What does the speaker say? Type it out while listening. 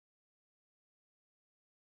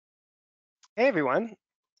Hey everyone,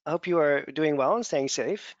 I hope you are doing well and staying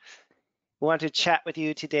safe. I want to chat with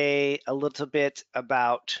you today a little bit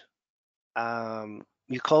about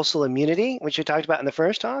mucosal immunity, which we talked about in the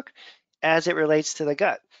first talk, as it relates to the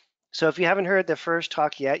gut. So if you haven't heard the first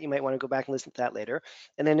talk yet, you might want to go back and listen to that later.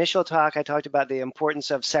 In the initial talk, I talked about the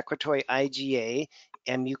importance of secretory IgA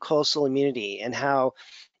and mucosal immunity and how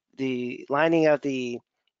the lining of the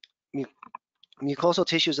mucosal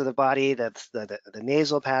tissues of the body, that's the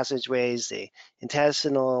nasal passageways, the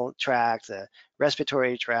intestinal tract, the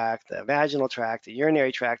respiratory tract, the vaginal tract, the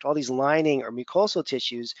urinary tract, all these lining or mucosal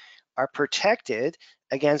tissues are protected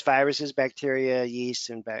against viruses, bacteria, yeast,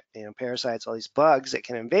 and parasites, all these bugs that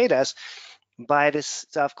can invade us by this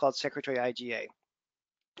stuff called secretory IgA.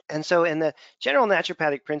 And so in the general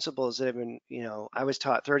naturopathic principles that have been, I was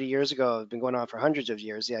taught 30 years ago, have been going on for hundreds of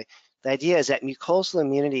years, the idea is that mucosal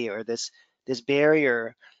immunity or this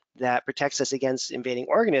barrier that protects us against invading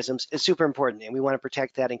organisms is super important, and we want to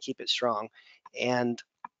protect that and keep it strong. And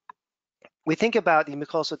we think about the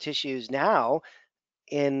mucosal tissues now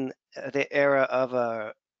in the era of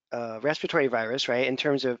a respiratory virus, right? In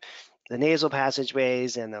terms of the nasal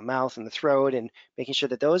passageways and the mouth and the throat, and making sure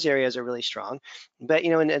that those areas are really strong. But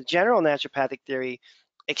in a general naturopathic theory,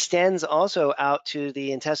 extends also out to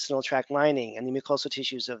the intestinal tract lining and the mucosal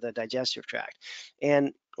tissues of the digestive tract.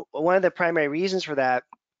 And one of the primary reasons for that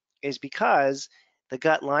is because the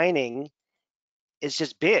gut lining is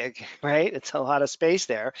just big, right? It's a lot of space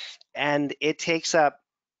there, and it takes up.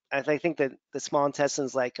 I think that the small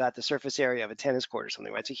intestines like got the surface area of a tennis court or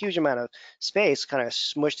something, right? It's a huge amount of space kind of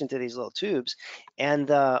smushed into these little tubes, and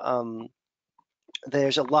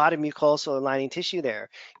there's a lot of mucosal lining tissue there,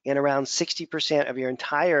 and around 60% of your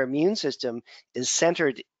entire immune system is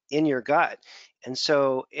centered in your gut. And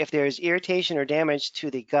so if there's irritation or damage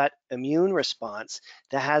to the gut immune response,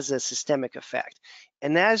 that has a systemic effect.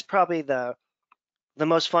 And that is probably the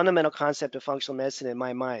most fundamental concept of functional medicine in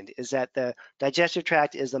my mind, is that the digestive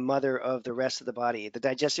tract is the mother of the rest of the body. The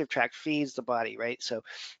digestive tract feeds the body, right? So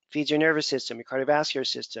feeds your nervous system, your cardiovascular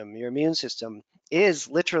system, your immune system is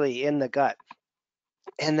literally in the gut.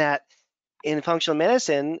 And that in functional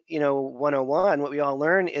medicine, 101, what we all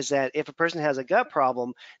learn is that if a person has a gut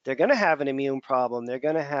problem, they're going to have an immune problem, they're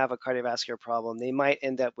going to have a cardiovascular problem, they might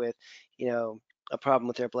end up with, a problem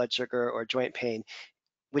with their blood sugar or joint pain,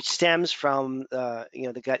 which stems from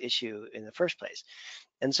the gut issue in the first place.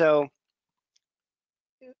 And so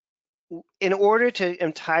in order to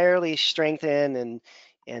entirely strengthen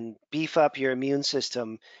and beef up your immune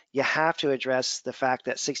system, you have to address the fact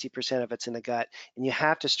that 60% of it's in the gut, and you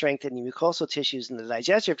have to strengthen the mucosal tissues in the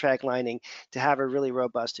digestive tract lining to have a really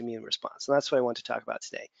robust immune response. And that's what I want to talk about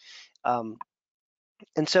today. Um,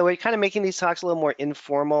 and so we're kind of making these talks a little more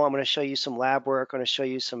informal. I'm going to show you some lab work. I'm going to show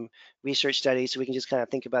you some research studies so we can just kind of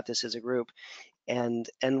think about this as a group and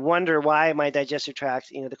wonder why my digestive tract,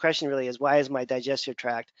 the question really is, why is my digestive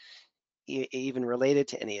tract even related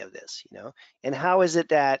to any of this, and how is it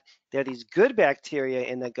that there are these good bacteria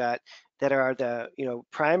in the gut that are the,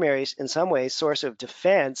 primary, in some ways, source of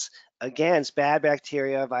defense against bad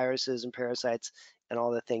bacteria, viruses, and parasites, and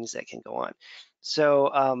all the things that can go on.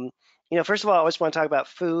 So, first of all, I always want to talk about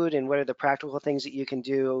food and what are the practical things that you can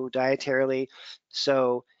do dietarily.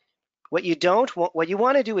 So what you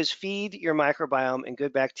want to do is feed your microbiome and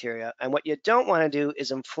good bacteria, and what you don't want to do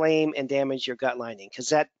is inflame and damage your gut lining, because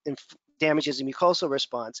that damages the mucosal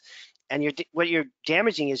response, and what you're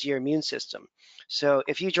damaging is your immune system. So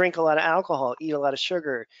if you drink a lot of alcohol, eat a lot of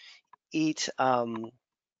sugar, eat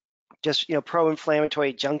just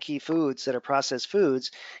pro-inflammatory junky foods that are processed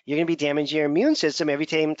foods, you're going to be damaging your immune system every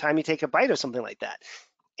time you take a bite of something like that.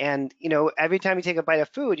 And every time you take a bite of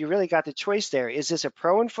food, you really got the choice there. Is this a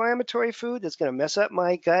pro-inflammatory food that's going to mess up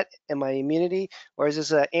my gut and my immunity, or is this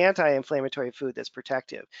an anti-inflammatory food that's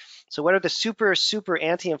protective? So what are the super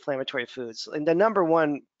anti-inflammatory foods? And the number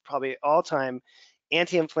one, probably all-time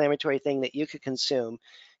anti-inflammatory thing that you could consume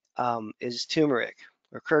is turmeric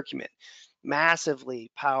or curcumin. Massively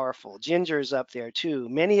powerful. Ginger's up there too.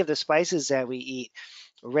 Many of the spices that we eat,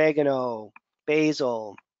 oregano,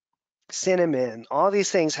 basil, cinnamon, all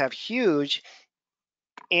these things have huge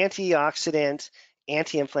antioxidant,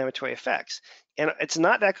 anti-inflammatory effects. And it's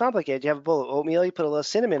not that complicated. You have a bowl of oatmeal, you put a little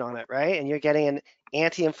cinnamon on it, right? And you're getting an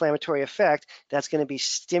anti-inflammatory effect that's going to be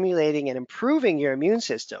stimulating and improving your immune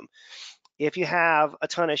system. If you have a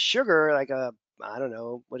ton of sugar, like I don't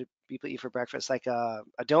know, what do people eat for breakfast? Like a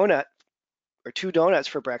donut or 2 donuts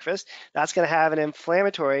for breakfast, that's going to have an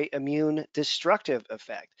inflammatory, immune destructive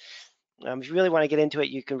effect. If you really want to get into it,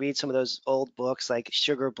 you can read some of those old books like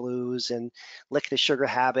Sugar Blues and Lick the Sugar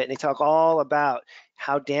Habit, and they talk all about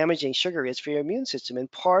how damaging sugar is for your immune system.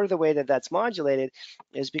 And part of the way that that's modulated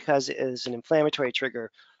is because it is an inflammatory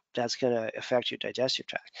trigger that's going to affect your digestive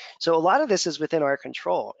tract. So a lot of this is within our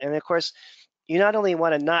control. And of course, you not only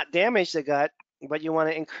want to not damage the gut, but you want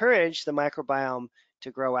to encourage the microbiome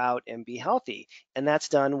to grow out and be healthy. And that's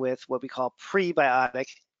done with what we call prebiotic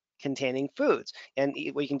containing foods. And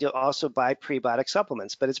we can do also buy prebiotic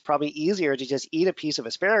supplements, but it's probably easier to just eat a piece of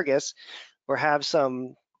asparagus or have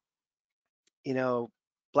some, you know,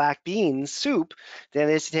 black beans soup than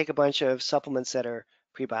it is to take a bunch of supplements that are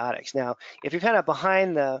prebiotics. Now, if you're kind of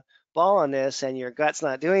behind the ball on this and your gut's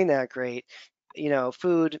not doing that great,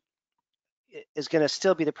 food is going to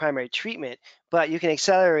still be the primary treatment, but you can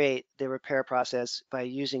accelerate the repair process by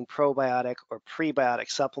using probiotic or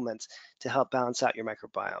prebiotic supplements to help balance out your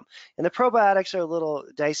microbiome. And the probiotics are a little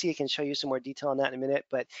dicey. I can show you some more detail on that in a minute,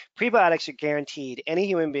 but prebiotics are guaranteed. Any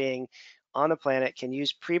human being on the planet can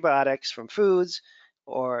use prebiotics from foods,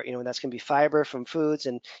 or that's going to be fiber from foods,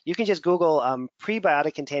 and you can just Google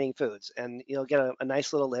prebiotic containing foods, and you'll get a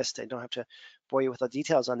nice little list. I don't have to bore you with the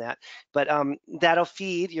details on that, but that'll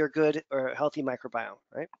feed your good or healthy microbiome,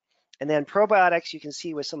 right? And then probiotics, you can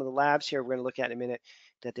see with some of the labs here, we're going to look at in a minute,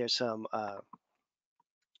 that there's some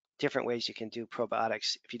different ways you can do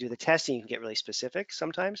probiotics. If you do the testing, you can get really specific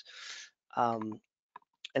sometimes. And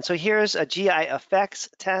so here's a GI effects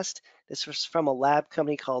test. This was from a lab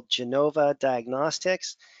company called Genova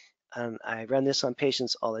Diagnostics. I run this on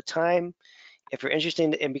patients all the time. If you're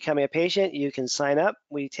interested in becoming a patient, you can sign up.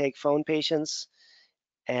 We take phone patients,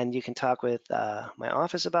 and you can talk with my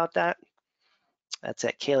office about that. That's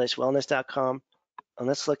at kalishwellness.com. And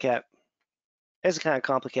let's look at, it's kind of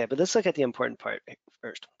complicated, but let's look at the important part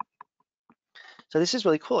first. So this is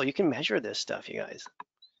really cool. You can measure this stuff, you guys.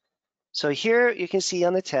 So here you can see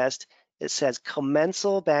on the test, it says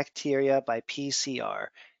commensal bacteria by PCR.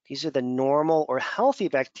 These are the normal or healthy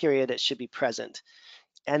bacteria that should be present.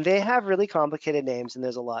 And they have really complicated names, and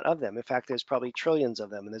there's a lot of them. In fact, there's probably trillions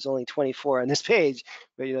of them, and there's only 24 on this page,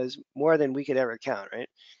 but there's more than we could ever count, right?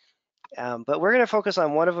 But we're going to focus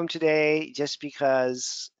on one of them today just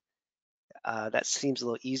because that seems a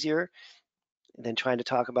little easier than trying to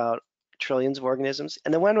talk about trillions of organisms.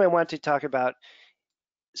 And the one I want to talk about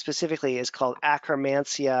specifically is called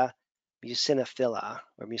Akkermansia muciniphila,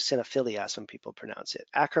 or muciniphilia, some people pronounce it.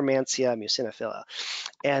 Akkermansia muciniphila.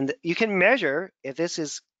 And you can measure if this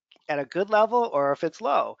is at a good level or if it's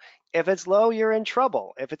low. If it's low, you're in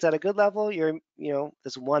trouble. If it's at a good level,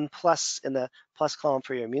 there's 1 plus in the plus column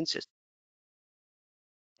for your immune system.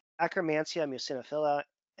 Akkermansia muciniphila,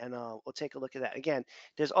 and we'll take a look at that. Again,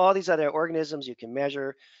 there's all these other organisms you can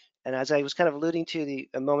measure. And as I was kind of alluding to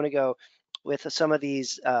a moment ago, with some of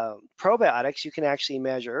these probiotics, you can actually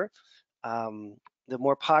measure the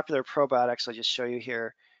more popular probiotics. I'll just show you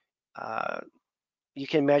here. You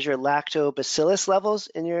can measure lactobacillus levels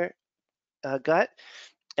in your gut.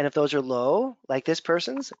 And if those are low, like this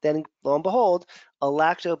person's, then lo and behold, a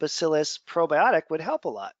lactobacillus probiotic would help a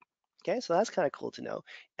lot. Okay, so that's kind of cool to know.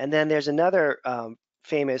 And then there's another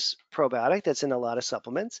famous probiotic that's in a lot of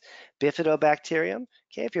supplements, bifidobacterium.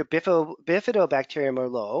 Okay, if your bifidobacterium are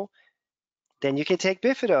low, then you can take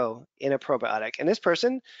bifido in a probiotic. And this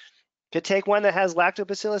person could take one that has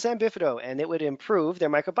lactobacillus and bifido, and it would improve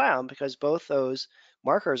their microbiome because both those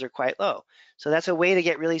markers are quite low. So that's a way to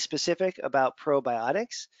get really specific about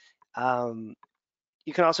probiotics.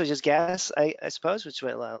 You can also just guess, I suppose, which is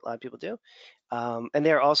what a lot of people do. And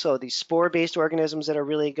there are also these spore-based organisms that are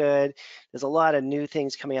really good. There's a lot of new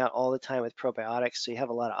things coming out all the time with probiotics, so you have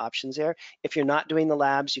a lot of options there. If you're not doing the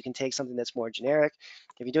labs, you can take something that's more generic.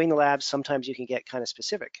 If you're doing the labs, sometimes you can get kind of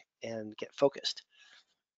specific and get focused.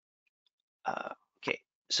 Okay,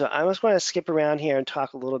 so I just want to skip around here and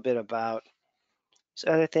talk a little bit about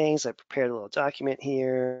some other things. I prepared a little document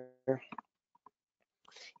here.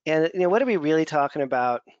 And what are we really talking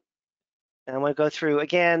about? And I want to go through,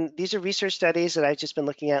 again, these are research studies that I've just been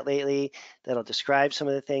looking at lately that'll describe some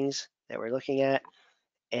of the things that we're looking at.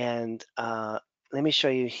 And let me show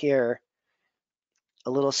you here a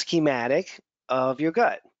little schematic of your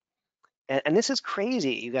gut. And this is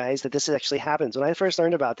crazy, you guys, that this actually happens. When I first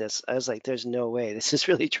learned about this, I was like, there's no way this is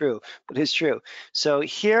really true, but it's true. So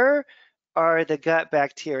here are the gut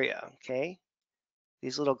bacteria, okay?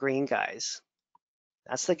 These little green guys.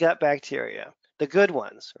 That's the gut bacteria, the good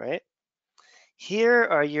ones, right? Here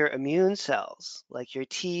are your immune cells, like your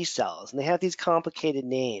T cells, and they have these complicated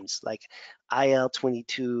names like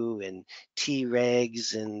IL-22 and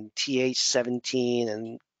Tregs and Th17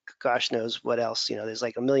 and gosh knows what else, there's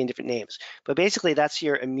like a million different names. But basically that's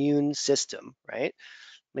your immune system, right?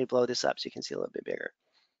 Let me blow this up so you can see a little bit bigger.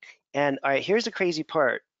 And all right, here's the crazy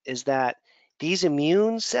part is that these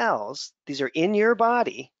immune cells, these are in your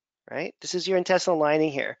body, right? This is your intestinal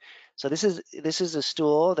lining here. So this is a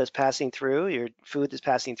stool that's passing through, your food that's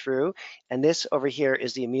passing through, and this over here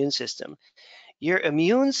is the immune system. Your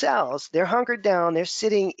immune cells, they're hunkered down, they're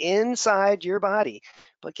sitting inside your body.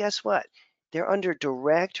 But guess what? They're under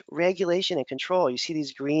direct regulation and control. You see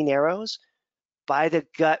these green arrows? By the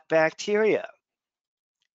gut bacteria.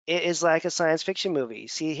 It is like a science fiction movie.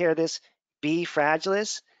 See here, this B.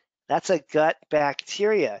 fragilis? That's a gut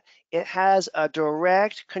bacteria. It has a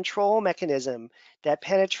direct control mechanism that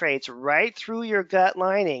penetrates right through your gut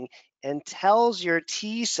lining and tells your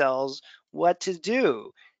T cells what to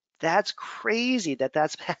do. That's crazy that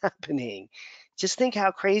that's happening. Just think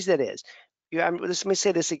how crazy that is. Let me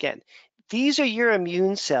say this again. These are your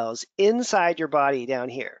immune cells inside your body down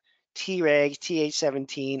here. Tregs,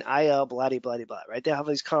 Th17, IL, blah, blah, blah, blah, right? They have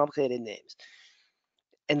these complicated names.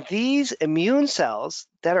 And these immune cells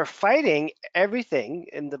that are fighting everything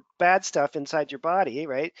and the bad stuff inside your body,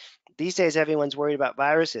 right? These days, everyone's worried about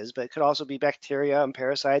viruses, but it could also be bacteria and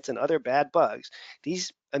parasites and other bad bugs.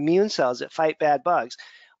 These immune cells that fight bad bugs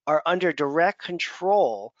are under direct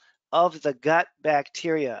control of the gut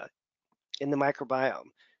bacteria in the microbiome.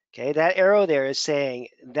 Okay, that arrow there is saying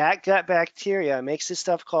that gut bacteria makes this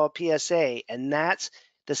stuff called PSA, and that's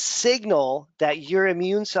the signal that your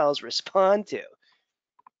immune cells respond to.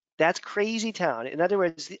 That's crazy town. In other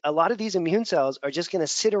words, a lot of these immune cells are just going to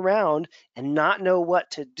sit around and not know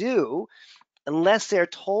what to do unless they're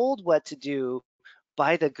told what to do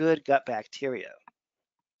by the good gut bacteria.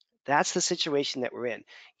 That's the situation that we're in.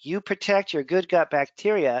 You protect your good gut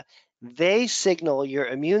bacteria, they signal your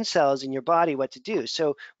immune cells in your body what to do.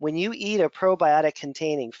 So when you eat a probiotic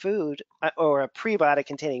containing food or a prebiotic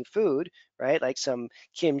containing food, right, like some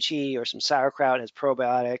kimchi or some sauerkraut has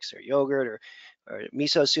probiotics, or yogurt or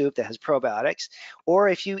miso soup that has probiotics, or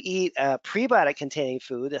if you eat a prebiotic containing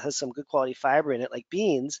food that has some good quality fiber in it, like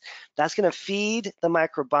beans, that's going to feed the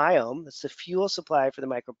microbiome. That's the fuel supply for the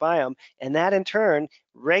microbiome, and that in turn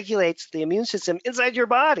regulates the immune system inside your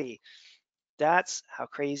body. That's how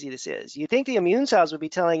crazy this is. You think the immune cells would be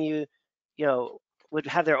telling you, would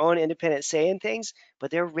have their own independent say in things,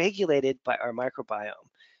 but they're regulated by our microbiome.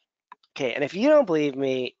 Okay, and if you don't believe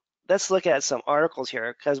me, let's look at some articles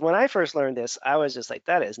here, because when I first learned this, I was just like,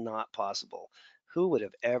 that is not possible. Who would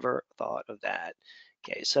have ever thought of that?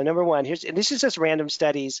 Okay, so number one, and this is just random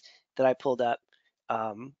studies that I pulled up.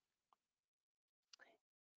 All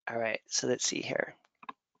right, so let's see here.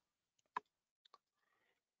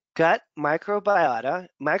 Gut microbiota.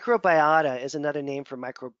 Microbiota is another name for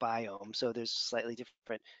microbiome, so there's slightly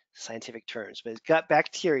different scientific terms, but it's gut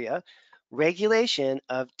bacteria, regulation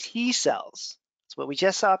of T cells. That's what we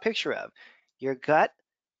just saw a picture of. Your gut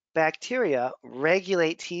bacteria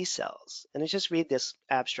regulate T cells. And let's just read this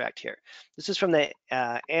abstract here. This is from the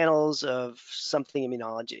Annals of something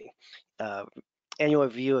Immunology. Annual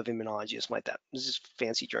Review of Immunology, or something like that. This is a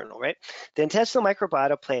fancy journal, right? The intestinal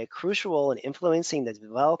microbiota play a crucial role in influencing the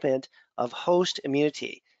development of host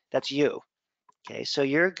immunity. That's you. Okay, so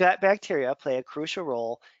your gut bacteria play a crucial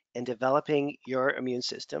role in developing your immune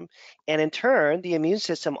system. And in turn, the immune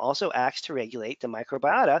system also acts to regulate the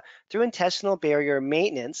microbiota through intestinal barrier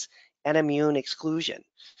maintenance and immune exclusion.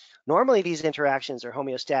 Normally, these interactions are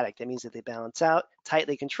homeostatic. That means that they balance out,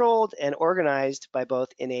 tightly controlled, and organized by both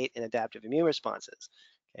innate and adaptive immune responses.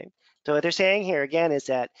 Okay? So what they're saying here again is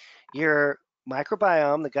that your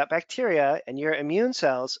microbiome, the gut bacteria, and your immune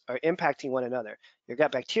cells are impacting one another. Your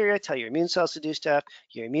gut bacteria tell your immune cells to do stuff.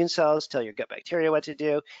 Your immune cells tell your gut bacteria what to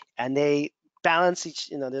do, and they balance each.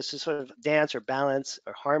 This is sort of dance or balance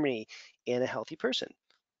or harmony in a healthy person.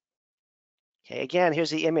 Okay, again,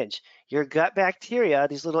 here's the image. Your gut bacteria,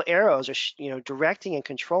 these little arrows are, directing and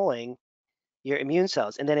controlling your immune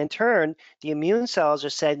cells. And then in turn, the immune cells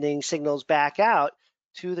are sending signals back out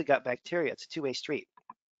to the gut bacteria. It's a two-way street.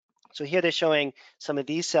 So here they're showing some of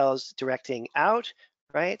these cells directing out,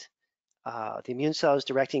 right? The immune cells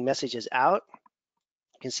directing messages out.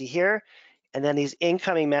 You can see here. And then these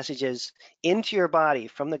incoming messages into your body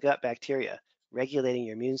from the gut bacteria, regulating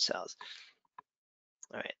your immune cells.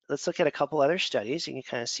 All right, let's look at a couple other studies. You can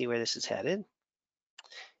kind of see where this is headed.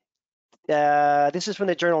 This is from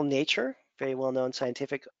the journal Nature, very well-known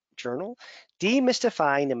scientific journal.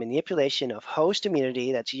 Demystifying the manipulation of host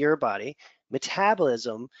immunity, that's your body,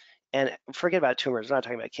 metabolism, And forget about tumors, we're not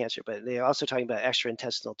talking about cancer, but they're also talking about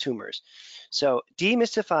extraintestinal tumors. So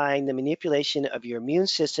demystifying the manipulation of your immune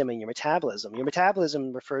system and your metabolism. Your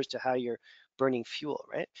metabolism refers to how you're burning fuel,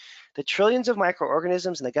 right? The trillions of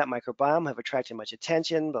microorganisms in the gut microbiome have attracted much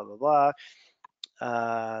attention, blah, blah,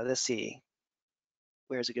 blah. Let's see,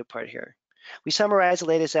 where's a good part here? We summarize the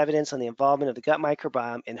latest evidence on the involvement of the gut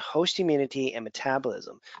microbiome in host immunity and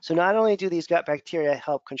metabolism. So not only do these gut bacteria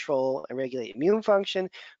help control and regulate immune function,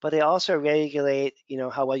 but they also regulate,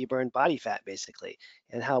 how well you burn body fat, basically,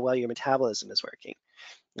 and how well your metabolism is working.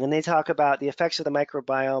 And they talk about the effects of the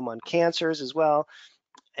microbiome on cancers as well,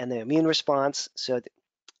 and the immune response. So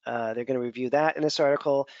they're going to review that in this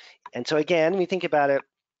article. And so again, we think about it,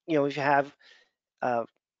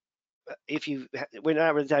 if you have we're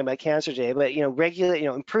not really talking about cancer today, but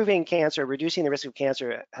improving cancer, reducing the risk of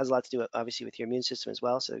cancer has a lot to do, obviously, with your immune system as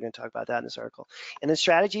well. So they're going to talk about that in this article. And then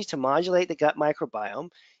strategies to modulate the gut microbiome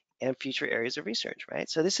and future areas of research, right?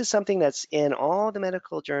 So this is something that's in all the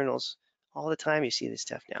medical journals all the time. You see this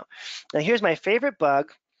stuff now. Now here's my favorite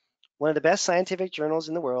bug, one of the best scientific journals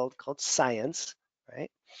in the world, called Science,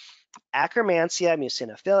 right? Akkermansia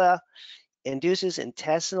muciniphila induces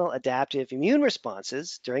intestinal adaptive immune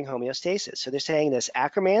responses during homeostasis. So they're saying this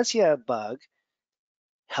Akkermansia bug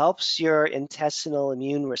helps your intestinal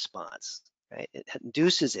immune response, right? It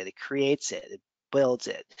induces it, it creates it, it builds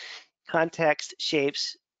it. Context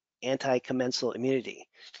shapes anti-commensal immunity.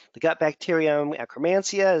 The gut bacterium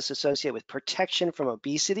Akkermansia is associated with protection from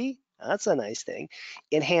obesity. That's a nice thing.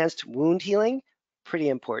 Enhanced wound healing, pretty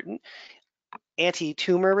important.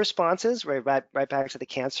 Anti-tumor responses, right back to the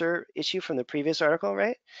cancer issue from the previous article,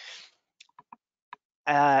 right?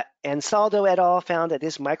 And Saldo et al. Found that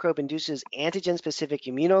this microbe induces antigen-specific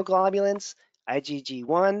immunoglobulins,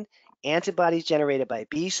 IgG1, antibodies generated by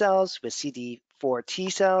B cells with CD4 T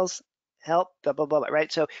cells, help, blah, blah, blah,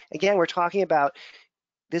 right? So again, we're talking about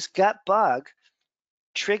this gut bug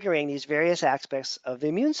triggering these various aspects of the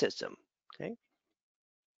immune system, okay?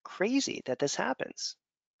 Crazy that this happens.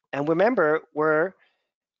 And remember, what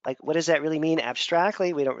does that really mean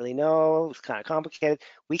abstractly? We don't really know. It's kind of complicated.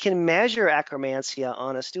 We can measure Akkermansia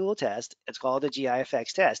on a stool test. It's called a GI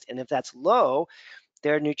effects test. And if that's low,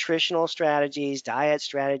 there are nutritional strategies, diet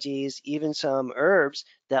strategies, even some herbs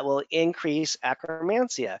that will increase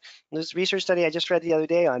Akkermansia. There's a research study I just read the other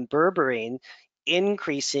day on berberine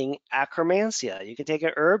increasing Akkermansia. You can take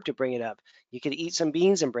an herb to bring it up. You could eat some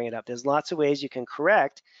beans and bring it up. There's lots of ways you can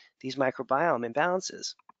correct these microbiome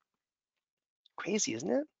imbalances. Crazy, isn't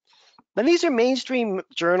it? And these are mainstream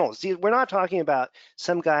journals. We're not talking about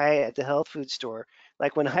some guy at the health food store.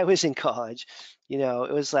 Like when I was in college, it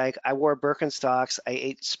was like I wore Birkenstocks, I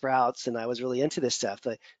ate Sprouts, and I was really into this stuff.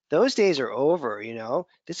 But those days are over,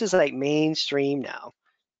 This is like mainstream now.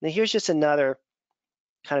 Now here's just another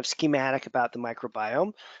kind of schematic about the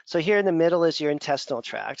microbiome. So here in the middle is your intestinal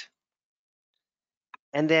tract.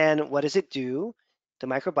 And then what does it do? The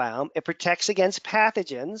microbiome, it protects against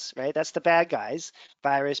pathogens, right? That's the bad guys,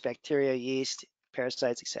 virus, bacteria, yeast,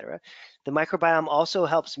 parasites, etc. The microbiome also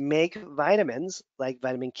helps make vitamins like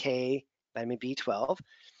vitamin K, vitamin B12.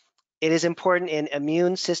 It is important in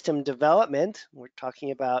immune system development, we're talking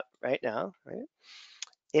about right now, right?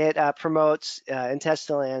 It promotes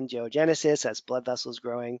intestinal angiogenesis, that's blood vessels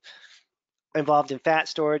growing, involved in fat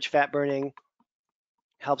storage, fat burning,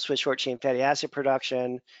 helps with short chain fatty acid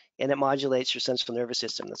production, and it modulates your central nervous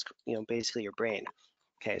system. That's basically your brain.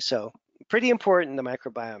 Okay, so pretty important the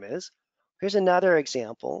microbiome is. Here's another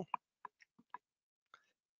example.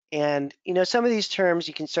 And some of these terms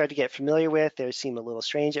you can start to get familiar with. They seem a little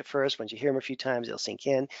strange at first. Once you hear them a few times, they'll sink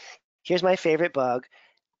in. Here's my favorite bug,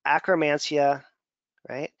 Akkermansia,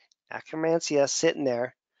 right? Akkermansia sitting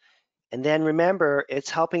there. And then remember,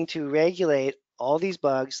 it's helping to regulate all these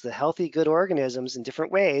bugs, the healthy, good organisms in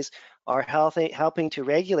different ways are helping to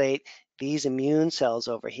regulate these immune cells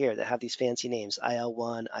over here that have these fancy names,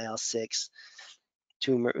 IL-1, IL-6,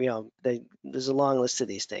 tumor, there's a long list of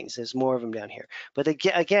these things. There's more of them down here. But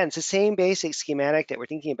again, it's the same basic schematic that we're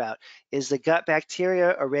thinking about, is the gut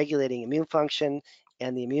bacteria are regulating immune function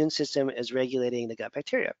and the immune system is regulating the gut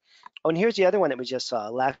bacteria. Oh, and here's the other one that we just saw,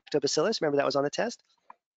 lactobacillus. Remember that was on the test?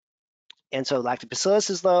 And so lactobacillus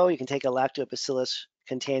is low. You can take a lactobacillus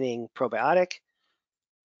containing probiotic,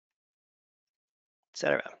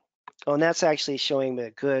 etc. Oh, and that's actually showing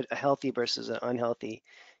a healthy versus an unhealthy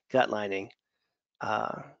gut lining.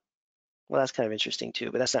 Well, that's kind of interesting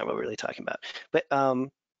too, but that's not what we're really talking about. But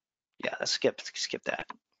yeah, let's skip that.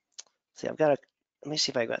 See, let me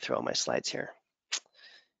see if I got through all my slides here.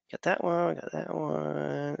 Got that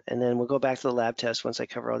one, and then we'll go back to the lab test once I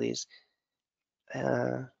cover all these.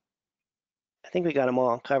 I think we got them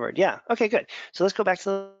all covered. Yeah, okay, good. So let's go back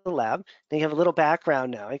to the lab. Then you have a little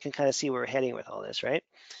background now. You can kind of see where we're heading with all this, right?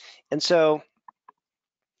 And so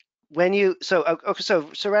when you, okay, so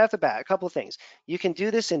right off the bat, a couple of things. You can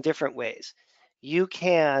do this in different ways. You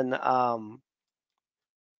can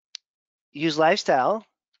use lifestyle,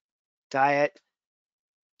 diet,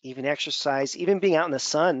 even exercise, even being out in the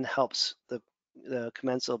sun helps the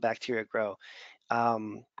commensal bacteria grow.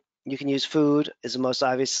 Um, you can use food as the most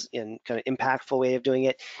obvious and kind of impactful way of doing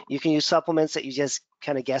it. You can use supplements that you just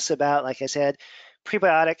kind of guess about. Like I said,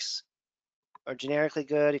 prebiotics are generically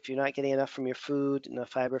good if you're not getting enough from your food, enough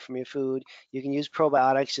fiber from your food. You can use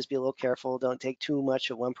probiotics, just be a little careful. Don't take too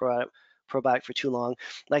much of one probiotic for too long.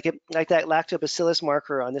 Like that lactobacillus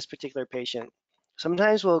marker on this particular patient.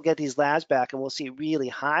 Sometimes we'll get these labs back and we'll see really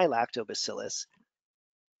high lactobacillus.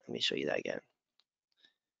 Let me show you that again.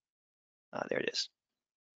 There it is.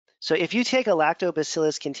 So if you take a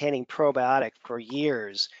lactobacillus containing probiotic for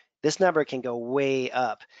years, this number can go way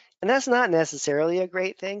up. And that's not necessarily a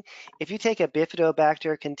great thing. If you take a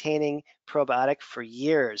bifidobacter containing probiotic for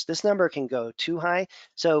years, this number can go too high.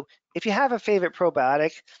 So if you have a favorite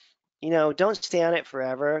probiotic, don't stay on it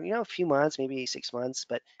forever, a few months, maybe 6 months,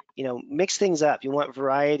 but, mix things up. You want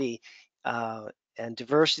variety and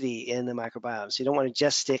diversity in the microbiome. So you don't want to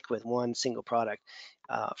just stick with one single product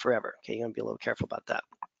forever. Okay, you want to be a little careful about that.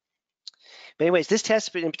 But anyways, this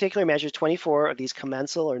test in particular measures 24 of these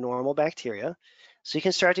commensal or normal bacteria. So you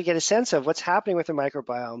can start to get a sense of what's happening with the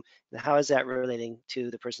microbiome and how is that relating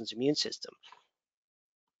to the person's immune system.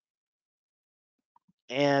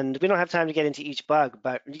 And we don't have time to get into each bug,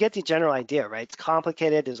 but you get the general idea, right? It's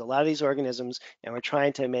complicated. There's a lot of these organisms, and we're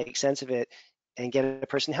trying to make sense of it and get a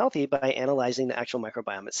person healthy by analyzing the actual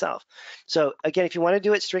microbiome itself. So again, if you want to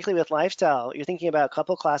do it strictly with lifestyle, you're thinking about a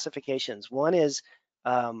couple classifications. One is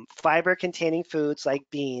fiber-containing foods like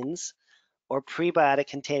beans, or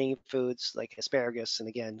prebiotic-containing foods like asparagus. And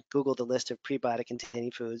again, Google the list of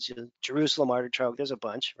prebiotic-containing foods. Jerusalem artichoke, there's a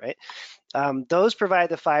bunch, right? Those provide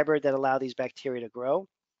the fiber that allow these bacteria to grow.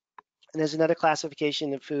 And there's another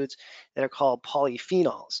classification of foods that are called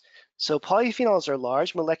polyphenols. So polyphenols are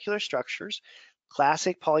large molecular structures.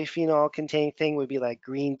 Classic polyphenol containing thing would be like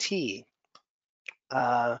green tea.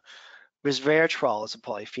 Resveratrol is a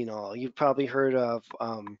polyphenol. You've probably heard of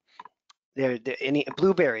any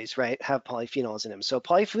blueberries, right, have polyphenols in them. So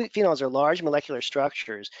polyphenols are large molecular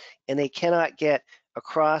structures, and they cannot get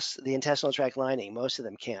across the intestinal tract lining. Most of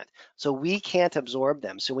them can't. So we can't absorb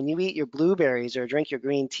them. So when you eat your blueberries or drink your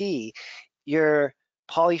green tea, your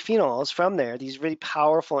polyphenols from there, these really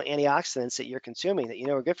powerful antioxidants that you're consuming that you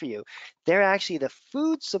know are good for you, they're actually the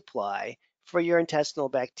food supply for your intestinal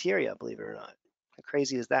bacteria, believe it or not. How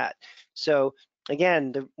crazy is that? So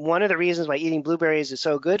again, one of the reasons why eating blueberries is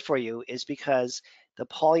so good for you is because the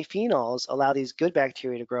polyphenols allow these good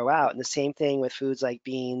bacteria to grow out. And the same thing with foods like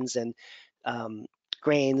beans and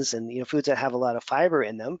grains and foods that have a lot of fiber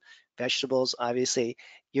in them, vegetables, obviously,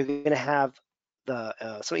 you're going to have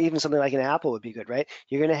so even something like an apple would be good, right?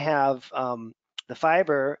 You're going to have the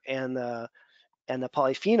fiber and the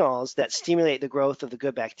polyphenols that stimulate the growth of the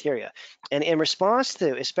good bacteria. And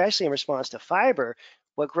especially in response to fiber,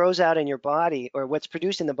 what grows out in your body or what's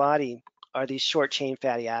produced in the body are these short chain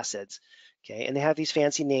fatty acids. Okay, and they have these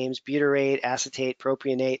fancy names: butyrate, acetate,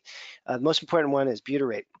 propionate. The most important one is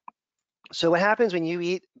butyrate. So what happens when you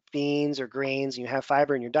eat beans or grains and you have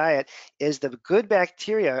fiber in your diet is the good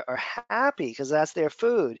bacteria are happy because that's their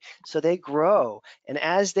food. So they grow. And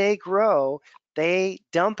as they grow, they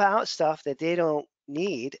dump out stuff that they don't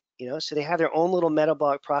need, so they have their own little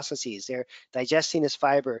metabolic processes. They're digesting this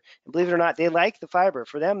fiber. And believe it or not, they like the fiber.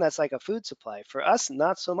 For them, that's like a food supply. For us,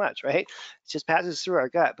 not so much, right? It just passes through our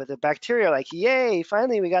gut. But the bacteria are like, yay,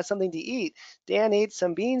 finally we got something to eat. Dan ate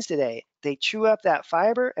some beans today. They chew up that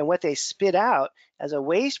fiber, and what they spit out as a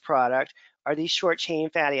waste product are these short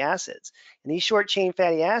chain fatty acids. And these short chain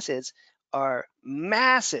fatty acids are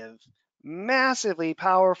massively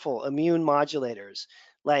powerful immune modulators.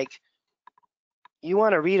 Like, you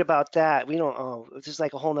want to read about that. We don't, this is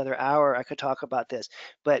like a whole nother hour. I could talk about this,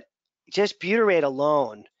 but just butyrate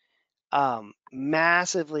alone,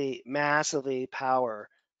 massively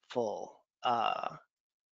powerful.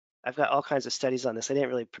 I've got all kinds of studies on this. I didn't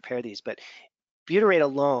really prepare these, but butyrate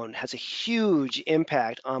alone has a huge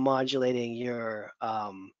impact on modulating your,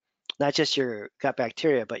 not just your gut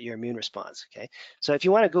bacteria, but your immune response, okay? So if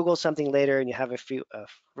you want to Google something later and you have a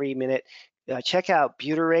free minute, check out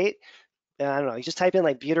butyrate. I don't know, you just type in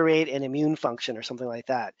like butyrate and immune function or something like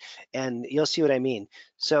that, and you'll see what I mean.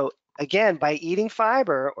 So again, by eating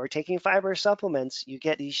fiber or taking fiber supplements, you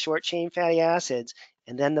get these short chain fatty acids,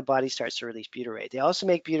 and then the body starts to release butyrate. They also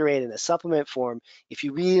make butyrate in a supplement form. If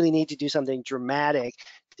you really need to do something dramatic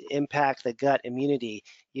to impact the gut immunity,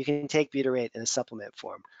 you can take butyrate in a supplement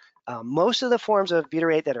form. Most of the forms of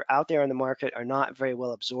butyrate that are out there on the market are not very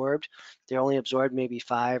well absorbed. They're only absorbed maybe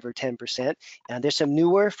 5 or 10%. And there's some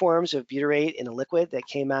newer forms of butyrate in a liquid that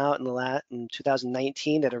came out in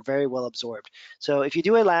 2019 that are very well absorbed. So if you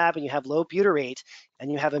do a lab and you have low butyrate and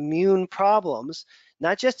you have immune problems,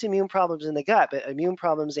 not just immune problems in the gut, but immune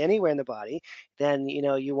problems anywhere in the body, then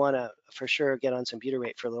you want to for sure get on some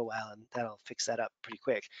butyrate for a little while, and that'll fix that up pretty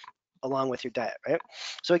quick, along with your diet, right?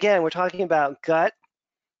 So again, we're talking about gut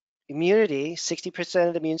immunity. 60%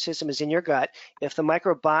 of the immune system is in your gut. If the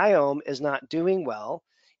microbiome is not doing well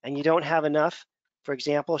and you don't have enough, for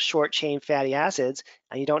example, short chain fatty acids,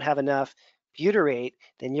 and you don't have enough butyrate,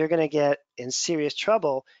 then you're going to get in serious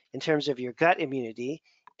trouble in terms of your gut immunity.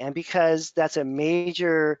 And because that's a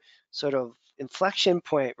major sort of inflection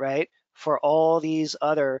point, right, for all these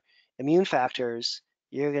other immune factors,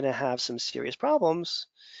 you're going to have some serious problems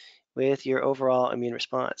with your overall immune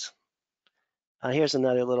response. Here's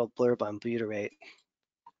another little blurb on butyrate.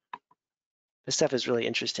 This stuff is really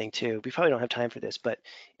interesting too. We probably don't have time for this, but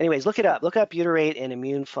anyways, look it up. Look up butyrate and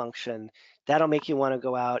immune function. That'll make you want to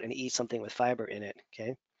go out and eat something with fiber in it,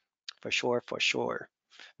 okay? For sure, for sure.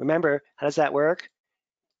 Remember, how does that work?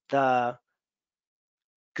 The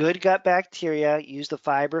good gut bacteria use the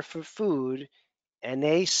fiber for food, and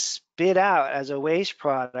they spit out as a waste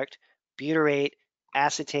product butyrate,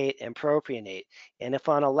 acetate, and propionate. And if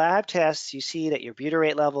on a lab test you see that your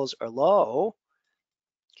butyrate levels are low,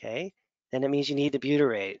 okay, then it means you need the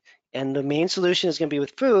butyrate. And the main solution is going to be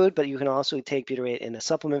with food, but you can also take butyrate in a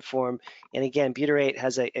supplement form. And again, butyrate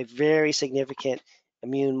has a very significant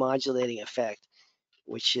immune modulating effect,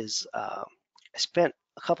 which is, I spent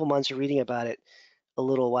a couple months reading about it a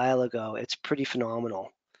little while ago. It's pretty phenomenal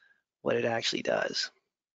what it actually does.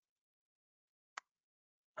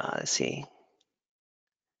 Let's see.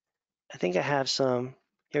 I think I have some.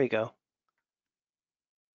 Here we go.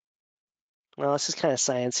 Well, this is kind of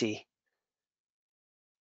sciencey.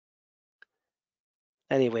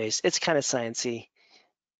 Anyways, it's kind of sciencey.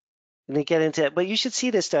 And they get into it, but you should see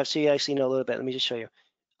this stuff so you actually know a little bit. Let me just show you.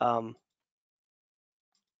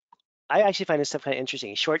 I actually find this stuff kind of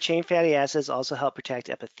interesting. Short chain fatty acids also help protect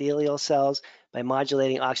epithelial cells by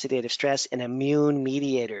modulating oxidative stress and immune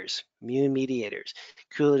mediators,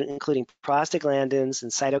 including prostaglandins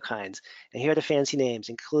and cytokines. And here are the fancy names,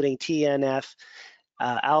 including TNF,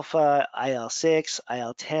 alpha, IL-6,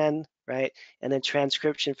 IL-10, right? And then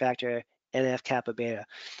transcription factor, NF-kappa beta.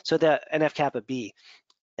 So the NF-kappa B.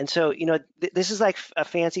 And so, this is like a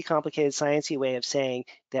fancy, complicated, sciencey way of saying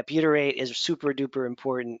that butyrate is super duper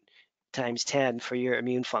important times 10 for your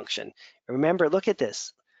immune function. Remember, look at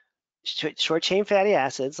this. Short chain fatty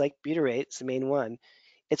acids like butyrate, it's the main one.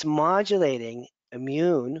 It's modulating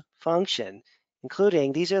immune function,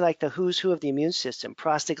 including, these are like the who's who of the immune system,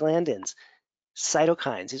 prostaglandins,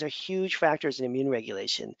 cytokines. These are huge factors in immune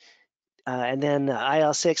regulation. And then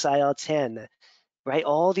IL-6, IL-10, right?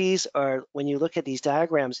 All these are, when you look at these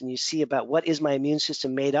diagrams and you see about what is my immune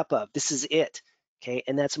system made up of, this is it, okay?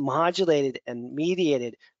 And that's modulated and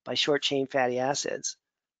mediated by short chain fatty acids.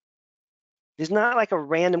 It's not like a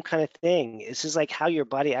random kind of thing. This is like how your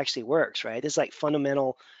body actually works, right? It's like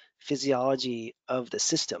fundamental physiology of the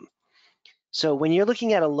system. So when you're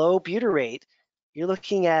looking at a low butyrate, you're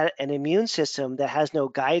looking at an immune system that has no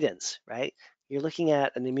guidance, right? You're looking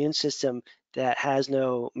at an immune system that has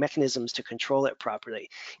no mechanisms to control it properly.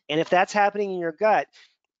 And if that's happening in your gut,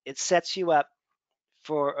 it sets you up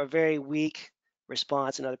for a very weak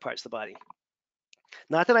response in other parts of the body.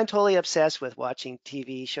 Not that I'm totally obsessed with watching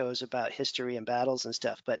TV shows about history and battles and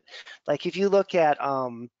stuff, but like if you look at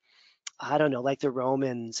I don't know, like the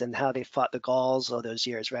Romans and how they fought the Gauls all those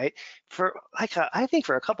years, right? For like I think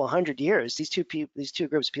for a couple hundred years, these two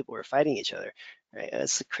groups of people were fighting each other, right?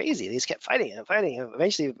 It's crazy. They just kept fighting and fighting.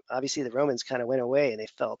 Eventually, obviously, the Romans kind of went away and they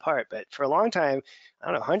fell apart. But for a long time, I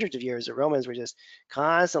don't know, hundreds of years, the Romans were just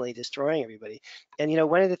constantly destroying everybody. And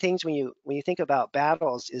one of the things when you think about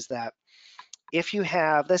battles is that if you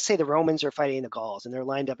have, let's say the Romans are fighting the Gauls and they're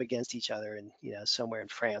lined up against each other and somewhere in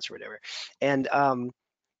France or whatever, and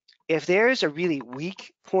if there's a really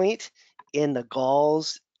weak point in the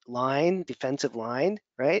Gauls line, defensive line,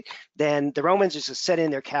 right, then the Romans just set in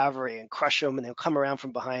their cavalry and crush them, and they'll come around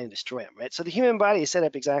from behind and destroy them, right? So the human body is set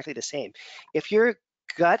up exactly the same. If your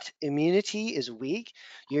gut immunity is weak,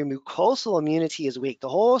 your mucosal immunity is weak. The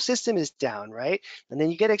whole system is down, right? And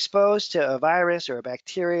then you get exposed to a virus or a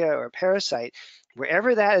bacteria or a parasite.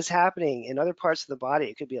 Wherever that is happening in other parts of the body,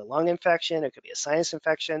 it could be a lung infection, it could be a sinus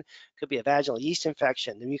infection, it could be a vaginal yeast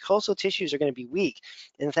infection. The mucosal tissues are going to be weak.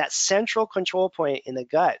 And if that central control point in the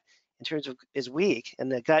gut in terms of is weak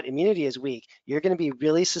and the gut immunity is weak, you're going to be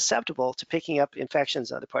really susceptible to picking up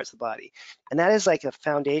infections in other parts of the body. And that is like a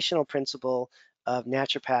foundational principle of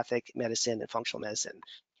naturopathic medicine and functional medicine.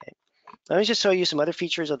 Okay. Let me just show you some other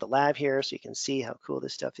features of the lab here so you can see how cool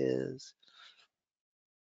this stuff is.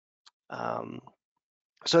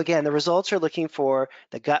 So again, the results are looking for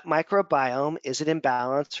the gut microbiome. Is it in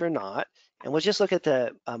balance or not? And we'll just look at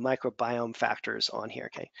the microbiome factors on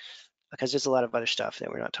here, okay? Because there's a lot of other stuff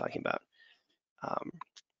that we're not talking about.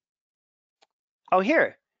 Oh,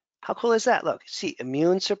 here, how cool is that? Look, see,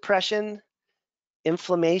 immune suppression,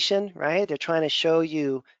 inflammation, right? They're trying to show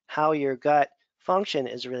you how your gut function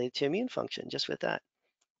is related to immune function just with that.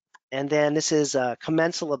 And then this is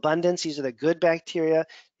commensal abundance. These are the good bacteria.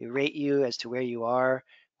 They rate you as to where you are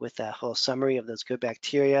with that whole summary of those good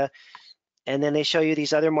bacteria. And then they show you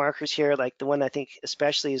these other markers here, like the one I think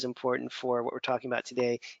especially is important for what we're talking about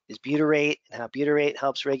today is butyrate and how butyrate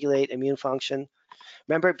helps regulate immune function.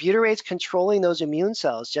 Remember, butyrate's controlling those immune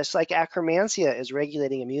cells, just like Akkermansia is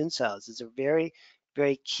regulating immune cells. These are very,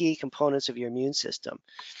 very key components of your immune system.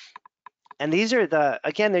 And these are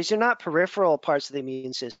again, these are not peripheral parts of the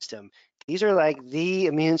immune system. These are like the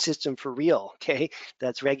immune system for real, okay,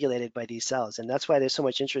 that's regulated by these cells. And that's why there's so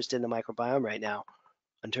much interest in the microbiome right now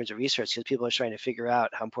in terms of research, because people are trying to figure out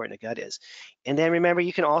how important the gut is. And then remember,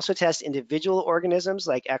 you can also test individual organisms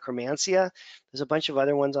like Akkermansia. There's a bunch of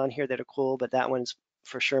other ones on here that are cool, but that one's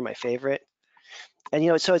for sure my favorite.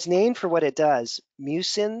 And so it's named for what it does,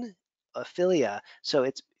 mucin philia. So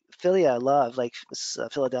it's philia, love, like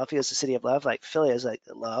Philadelphia is the city of love, like philia is like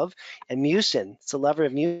love, and mucin, it's a lover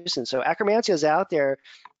of mucin. So Akkermansia is out there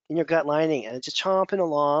in your gut lining, and it's just chomping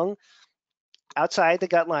along outside the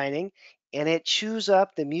gut lining, and it chews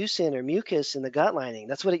up the mucin or mucus in the gut lining.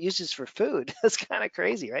 That's what it uses for food. That's kind of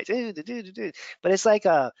crazy, right? But it's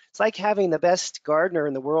like having the best gardener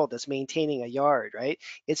in the world that's maintaining a yard, right?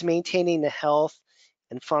 It's maintaining the health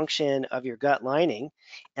and function of your gut lining,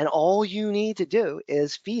 and all you need to do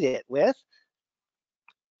is feed it with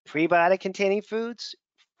prebiotic containing foods,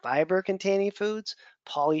 fiber containing foods,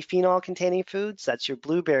 polyphenol containing foods. That's your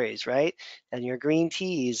blueberries, right? And your green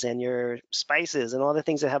teas and your spices and all the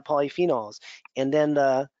things that have polyphenols. And then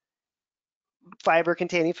the fiber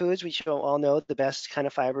containing foods, we should all know the best kind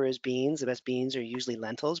of fiber is beans. The best beans are usually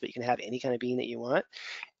lentils, but you can have any kind of bean that you want.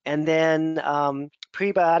 And then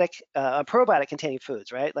probiotic containing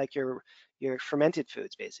foods, right? Like your fermented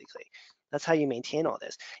foods, basically. That's how you maintain all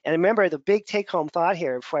this. And remember, the big take-home thought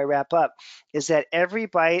here before I wrap up is that every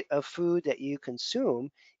bite of food that you consume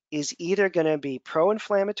is either going to be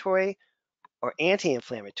pro-inflammatory or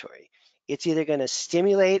anti-inflammatory. It's either going to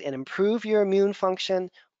stimulate and improve your immune function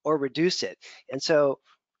or reduce it. And so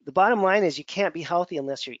the bottom line is you can't be healthy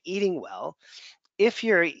unless you're eating well. If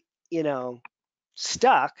you're,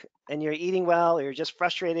 stuck and you're eating well or you're just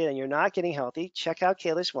frustrated and you're not getting healthy, check out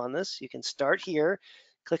Kalish Wellness. You can start here,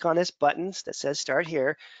 click on this button that says start here.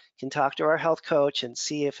 You can talk to our health coach and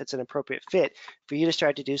see if it's an appropriate fit for you to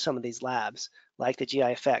start to do some of these labs like the GI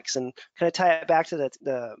effects, and kind of tie it back to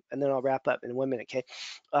and then I'll wrap up in 1 minute, okay?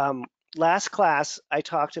 Last session I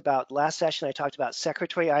talked about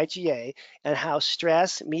secretory IgA and how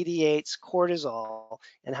stress mediates cortisol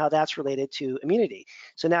and how that's related to immunity.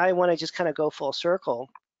 So now I want to just kind of go full circle,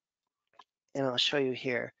 and I'll show you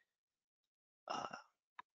here. I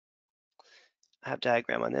have a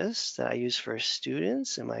diagram on this that I use for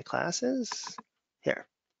students in my classes. Here.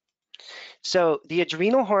 So the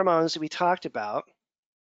adrenal hormones that we talked about,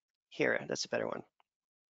 here, that's a better one.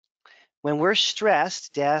 When we're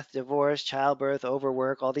stressed, death, divorce, childbirth,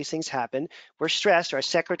 overwork, all these things happen. We're stressed, our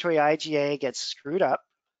secretory IgA gets screwed up,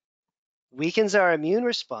 weakens our immune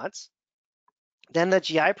response. Then the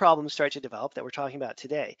GI problems start to develop that we're talking about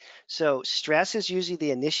today. So stress is usually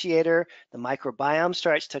the initiator, the microbiome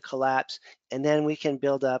starts to collapse, and then we can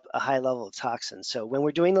build up a high level of toxins. So when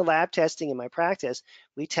we're doing the lab testing in my practice,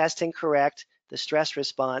 we test and correct the stress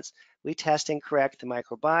response, we test and correct the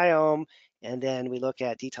microbiome, and then we look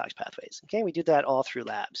at detox pathways. Okay, we do that all through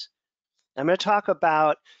labs. I'm going to talk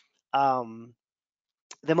about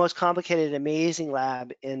the most complicated, amazing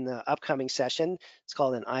lab in the upcoming session. It's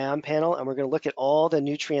called an ion panel, and we're going to look at all the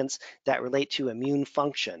nutrients that relate to immune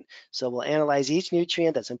function. So we'll analyze each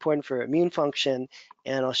nutrient that's important for immune function,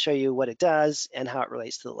 and I'll show you what it does and how it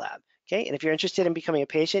relates to the lab. Okay, and if you're interested in becoming a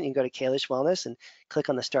patient, you can go to Kalish Wellness and click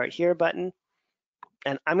on the Start Here button.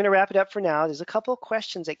 And I'm going to wrap it up for now. There's a couple of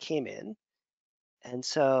questions that came in. And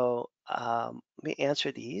so let me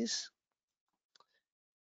answer these.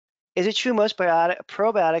 Is it true most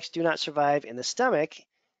probiotics do not survive in the stomach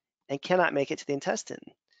and cannot make it to the intestine?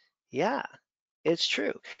 Yeah, it's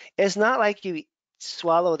true. It's not like you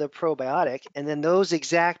swallow the probiotic and then those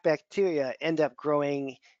exact bacteria end up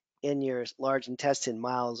growing in your large intestine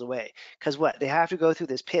miles away. Because what? They have to go through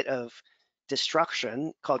this pit of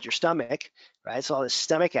destruction called your stomach, right? So all this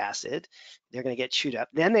stomach acid, they're going to get chewed up.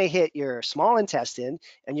 Then they hit your small intestine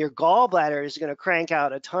and your gallbladder is going to crank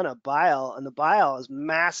out a ton of bile, and the bile is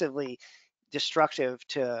massively destructive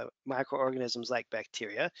to microorganisms like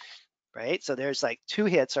bacteria, right? So there's like 2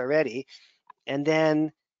 hits already. And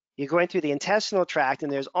then you're going through the intestinal tract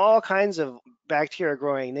and there's all kinds of bacteria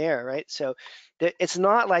growing there, right? So it's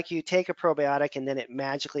not like you take a probiotic and then it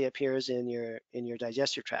magically appears in your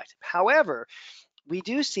digestive tract. However, we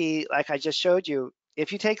do see, like I just showed you,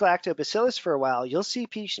 if you take lactobacillus for a while, you'll see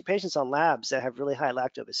patients on labs that have really high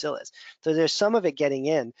lactobacillus. So there's some of it getting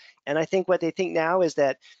in. And I think what they think now is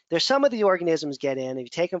that there's some of the organisms get in. If you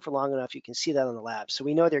take them for long enough, you can see that on the lab. So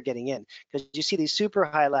we know they're getting in because you see these super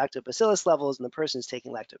high lactobacillus levels and the person's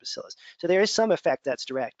taking lactobacillus. So there is some effect that's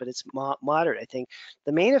direct, but it's moderate. I think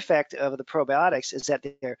the main effect of the probiotics is that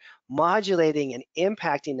they're modulating and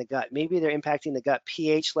impacting the gut. Maybe they're impacting the gut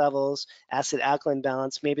pH levels, acid-alkaline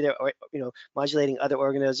balance. Maybe they're modulating other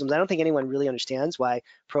organisms. I don't think anyone really understands why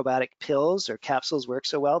probiotic pills or capsules work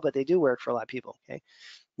so well, but they do work for a lot of people. Okay,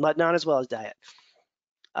 not as well as diet.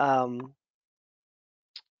 Are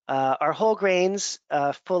whole grains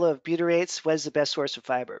full of butyrates? What is the best source of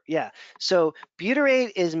fiber? Yeah, so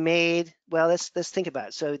butyrate is made. Well, let's think about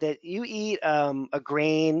it. So that you eat a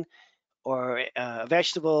grain or a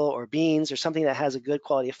vegetable or beans or something that has a good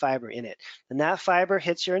quality of fiber in it, and that fiber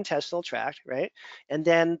hits your intestinal tract, right? And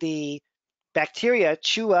then the bacteria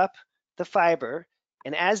chew up the fiber,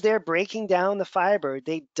 and as they're breaking down the fiber,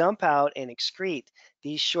 they dump out and excrete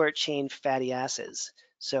these short-chain fatty acids.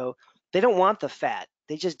 So they don't want the fat.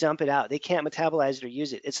 They just dump it out. They can't metabolize it or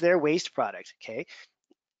use it. It's their waste product, okay?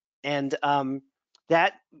 And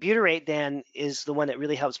that butyrate then is the one that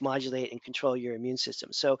really helps modulate and control your immune system.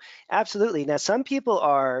 So absolutely. Now, some people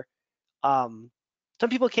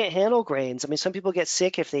can't handle grains. I mean, some people get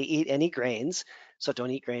sick if they eat any grains. So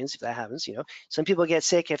don't eat grains if that happens, you know. Some people get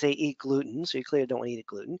sick if they eat gluten, so you clearly don't want to eat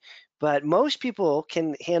gluten. But most people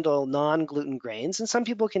can handle non-gluten grains, and some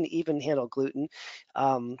people can even handle gluten,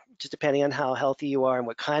 just depending on how healthy you are and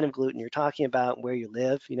what kind of gluten you're talking about and where you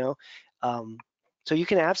live, you know. So you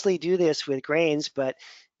can absolutely do this with grains, but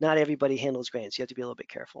not everybody handles grains. You have to be a little bit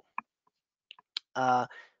careful.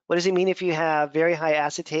 What does it mean if you have very high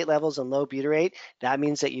acetate levels and low butyrate? That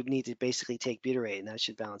means that you need to basically take butyrate, and that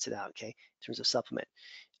should balance it out, okay, in terms of supplement.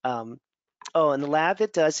 Oh, and the lab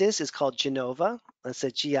that does this is called Genova. That's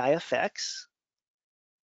a GI Effects.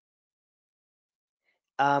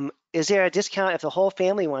 Is there a discount if the whole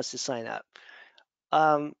family wants to sign up?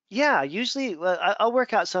 Yeah, usually I'll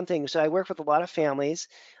work out something. So I work with a lot of families.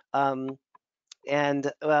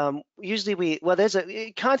 And usually there's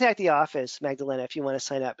contact the office, Magdalena, if you want to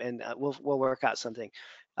sign up, and we'll work out something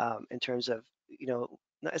in terms of, you know,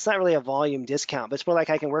 it's not really a volume discount, but it's more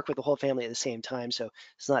like I can work with the whole family at the same time. So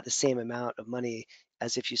it's not the same amount of money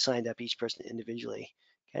as if you signed up each person individually.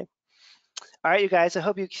 Okay. All right, you guys, I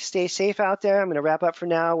hope you stay safe out there. I'm going to wrap up for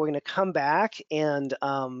now. We're going to come back and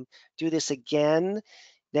do this again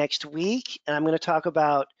next week. And I'm going to talk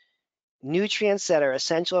about nutrients that are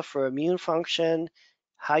essential for immune function,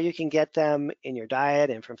 how you can get them in your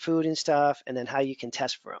diet and from food and stuff, and then how you can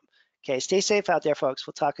test for them. Okay, stay safe out there, folks.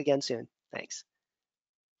 We'll talk again soon. Thanks.